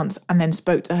in advance and then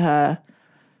spoke to her,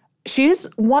 she is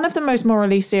one of the most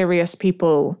morally serious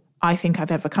people I think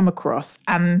I've ever come across.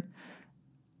 And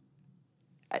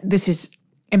this is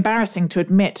embarrassing to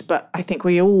admit, but I think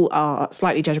we all are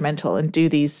slightly judgmental and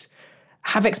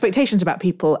have expectations about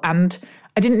people. And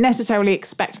I didn't necessarily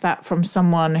expect that from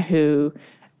someone who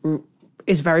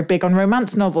is very big on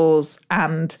romance novels,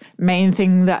 and main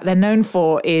thing that they're known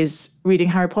for is reading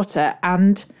Harry Potter,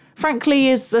 and frankly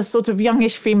is a sort of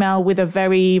youngish female with a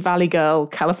very Valley Girl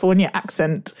California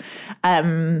accent.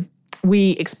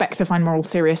 We expect to find moral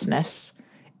seriousness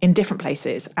in different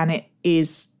places, and it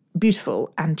is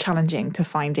beautiful and challenging to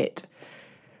find it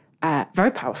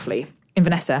very powerfully in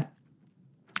Vanessa.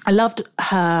 I loved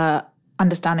her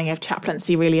understanding of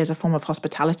chaplaincy really as a form of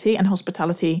hospitality, and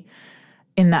hospitality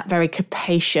in that very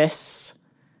capacious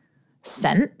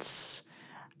sense.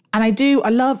 And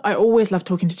I always love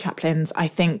talking to chaplains. I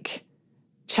think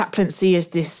chaplaincy is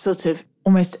this sort of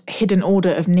almost hidden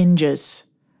order of ninjas.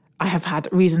 I have had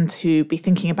reason to be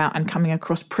thinking about and coming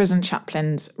across prison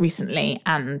chaplains recently.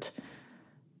 And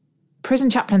prison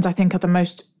chaplains, I think, are the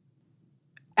most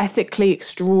ethically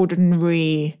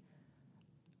extraordinary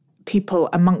people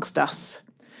amongst us,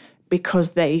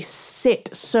 because they sit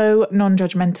so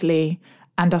non-judgmentally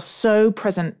and are so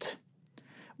present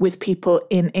with people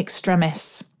in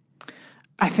extremis.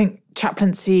 I think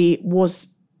chaplaincy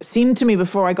seemed to me,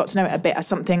 before I got to know it a bit, as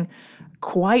something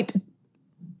quite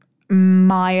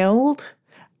mild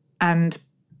and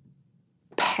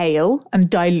pale and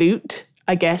dilute,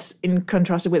 I guess, in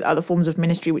contrast with other forms of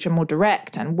ministry, which are more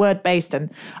direct and word-based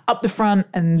and up the front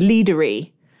and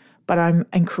leadery. But I'm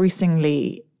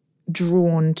increasingly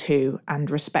drawn to and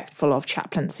respectful of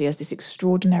chaplaincy as this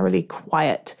extraordinarily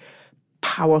quiet,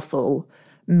 powerful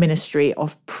ministry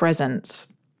of presence.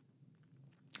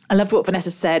 I loved what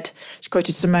Vanessa said. She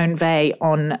quoted Simone Weil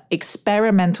on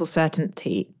experimental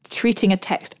certainty, treating a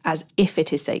text as if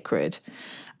it is sacred.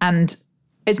 And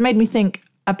it's made me think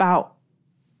about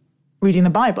reading the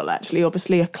Bible, actually,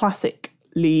 obviously a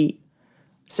classically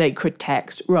sacred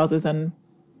text rather than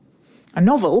a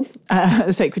novel,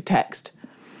 a sacred text.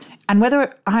 And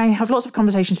whether I have lots of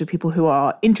conversations with people who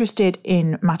are interested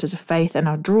in matters of faith and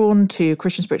are drawn to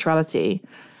Christian spirituality,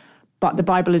 but the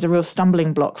Bible is a real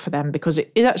stumbling block for them because it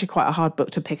is actually quite a hard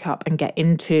book to pick up and get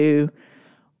into.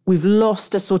 We've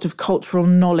lost a sort of cultural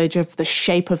knowledge of the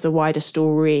shape of the wider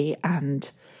story and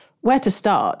where to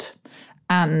start.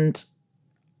 And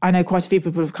I know quite a few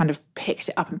people have kind of picked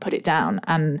it up and put it down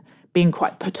and being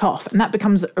quite put off. And that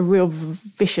becomes a real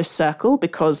vicious circle,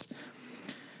 because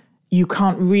you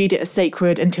can't read it as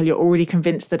sacred until you're already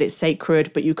convinced that it's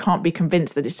sacred, but you can't be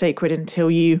convinced that it's sacred until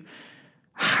you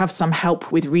have some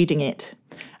help with reading it.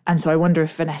 And so I wonder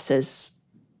if Vanessa's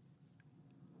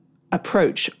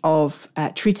approach of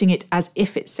treating it as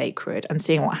if it's sacred and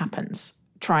seeing what happens,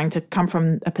 trying to come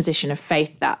from a position of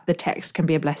faith that the text can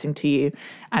be a blessing to you,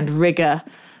 and rigor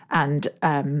and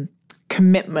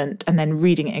commitment, and then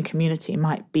reading it in community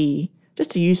might be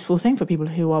just a useful thing for people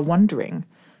who are wondering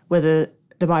whether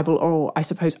the Bible, or I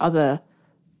suppose other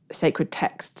sacred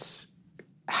texts,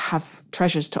 have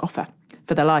treasures to offer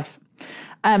for their life.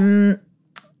 I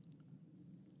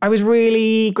was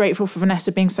really grateful for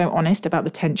Vanessa being so honest about the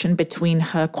tension between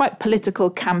her quite political,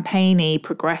 campaigny,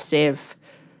 progressive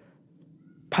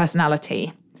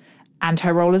personality and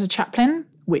her role as a chaplain,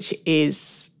 which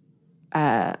is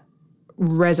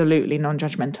resolutely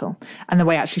non-judgmental. And the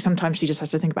way actually sometimes she just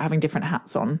has to think about having different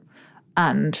hats on.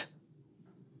 And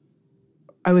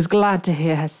I was glad to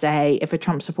hear her say if a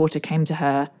Trump supporter came to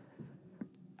her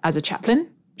as a chaplain,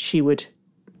 she would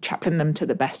chaplain them to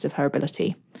the best of her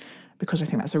ability, because I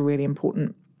think that's a really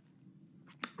important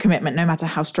commitment. No matter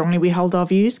how strongly we hold our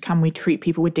views, can we treat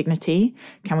people with dignity?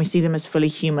 Can we see them as fully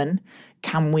human?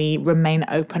 Can we remain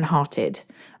open-hearted?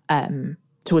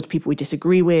 towards people we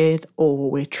disagree with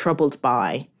or we're troubled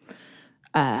by,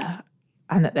 and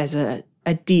that there's a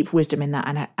deep wisdom in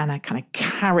that and a kind of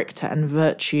character and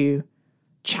virtue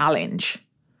challenge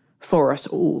for us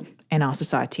all in our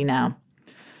society now.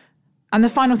 And the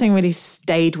final thing really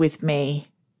stayed with me,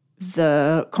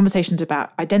 the conversations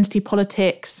about identity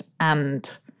politics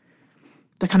and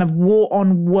the kind of war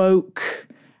on woke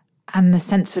and the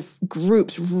sense of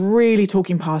groups really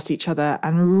talking past each other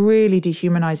and really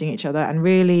dehumanizing each other and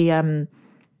really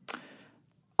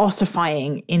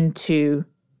ossifying into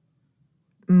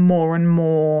more and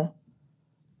more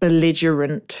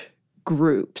belligerent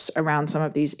groups around some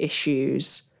of these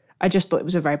issues. I just thought it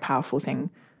was a very powerful thing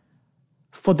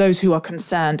for those who are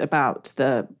concerned about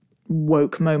the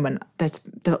woke moment.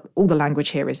 All the language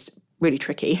here is really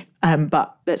tricky,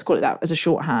 but let's call it that as a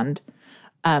shorthand,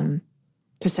 to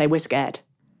say we're scared.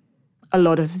 A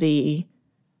lot of the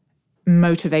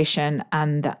motivation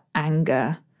and the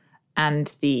anger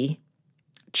and the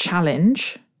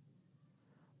challenge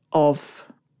of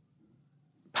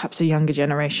perhaps a younger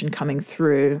generation coming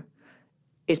through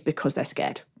is because they're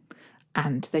scared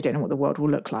and they don't know what the world will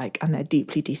look like and they're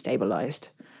deeply destabilized.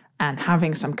 And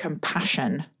having some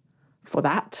compassion for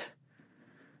that,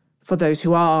 for those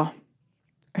who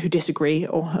disagree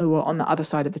or who are on the other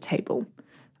side of the table,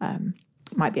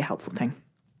 might be a helpful thing.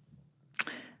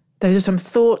 Those are some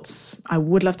thoughts. I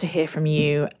would love to hear from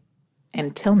you.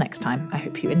 Until next time, I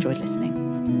hope you enjoyed listening.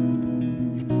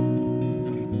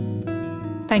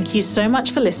 Thank you so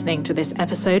much for listening to this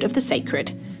episode of The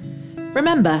Sacred.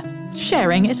 Remember,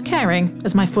 sharing is caring,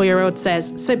 as my 4-year-old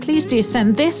says, so please do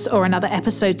send this or another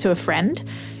episode to a friend,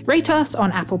 rate us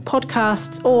on Apple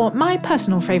Podcasts, or my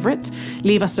personal favourite,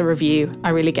 leave us a review. I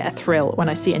really get a thrill when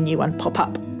I see a new one pop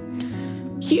up.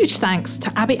 Huge thanks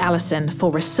to Abby Allison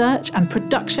for research and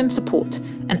production support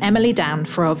and Emily Down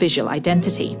for our visual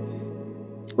identity.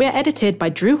 We are edited by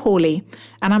Drew Hawley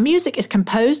and our music is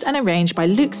composed and arranged by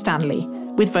Luke Stanley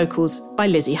with vocals by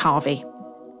Lizzie Harvey.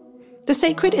 The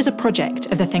Sacred is a project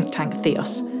of the think tank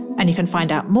Theos, and you can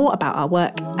find out more about our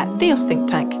work at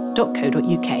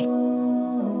theosthinktank.co.uk.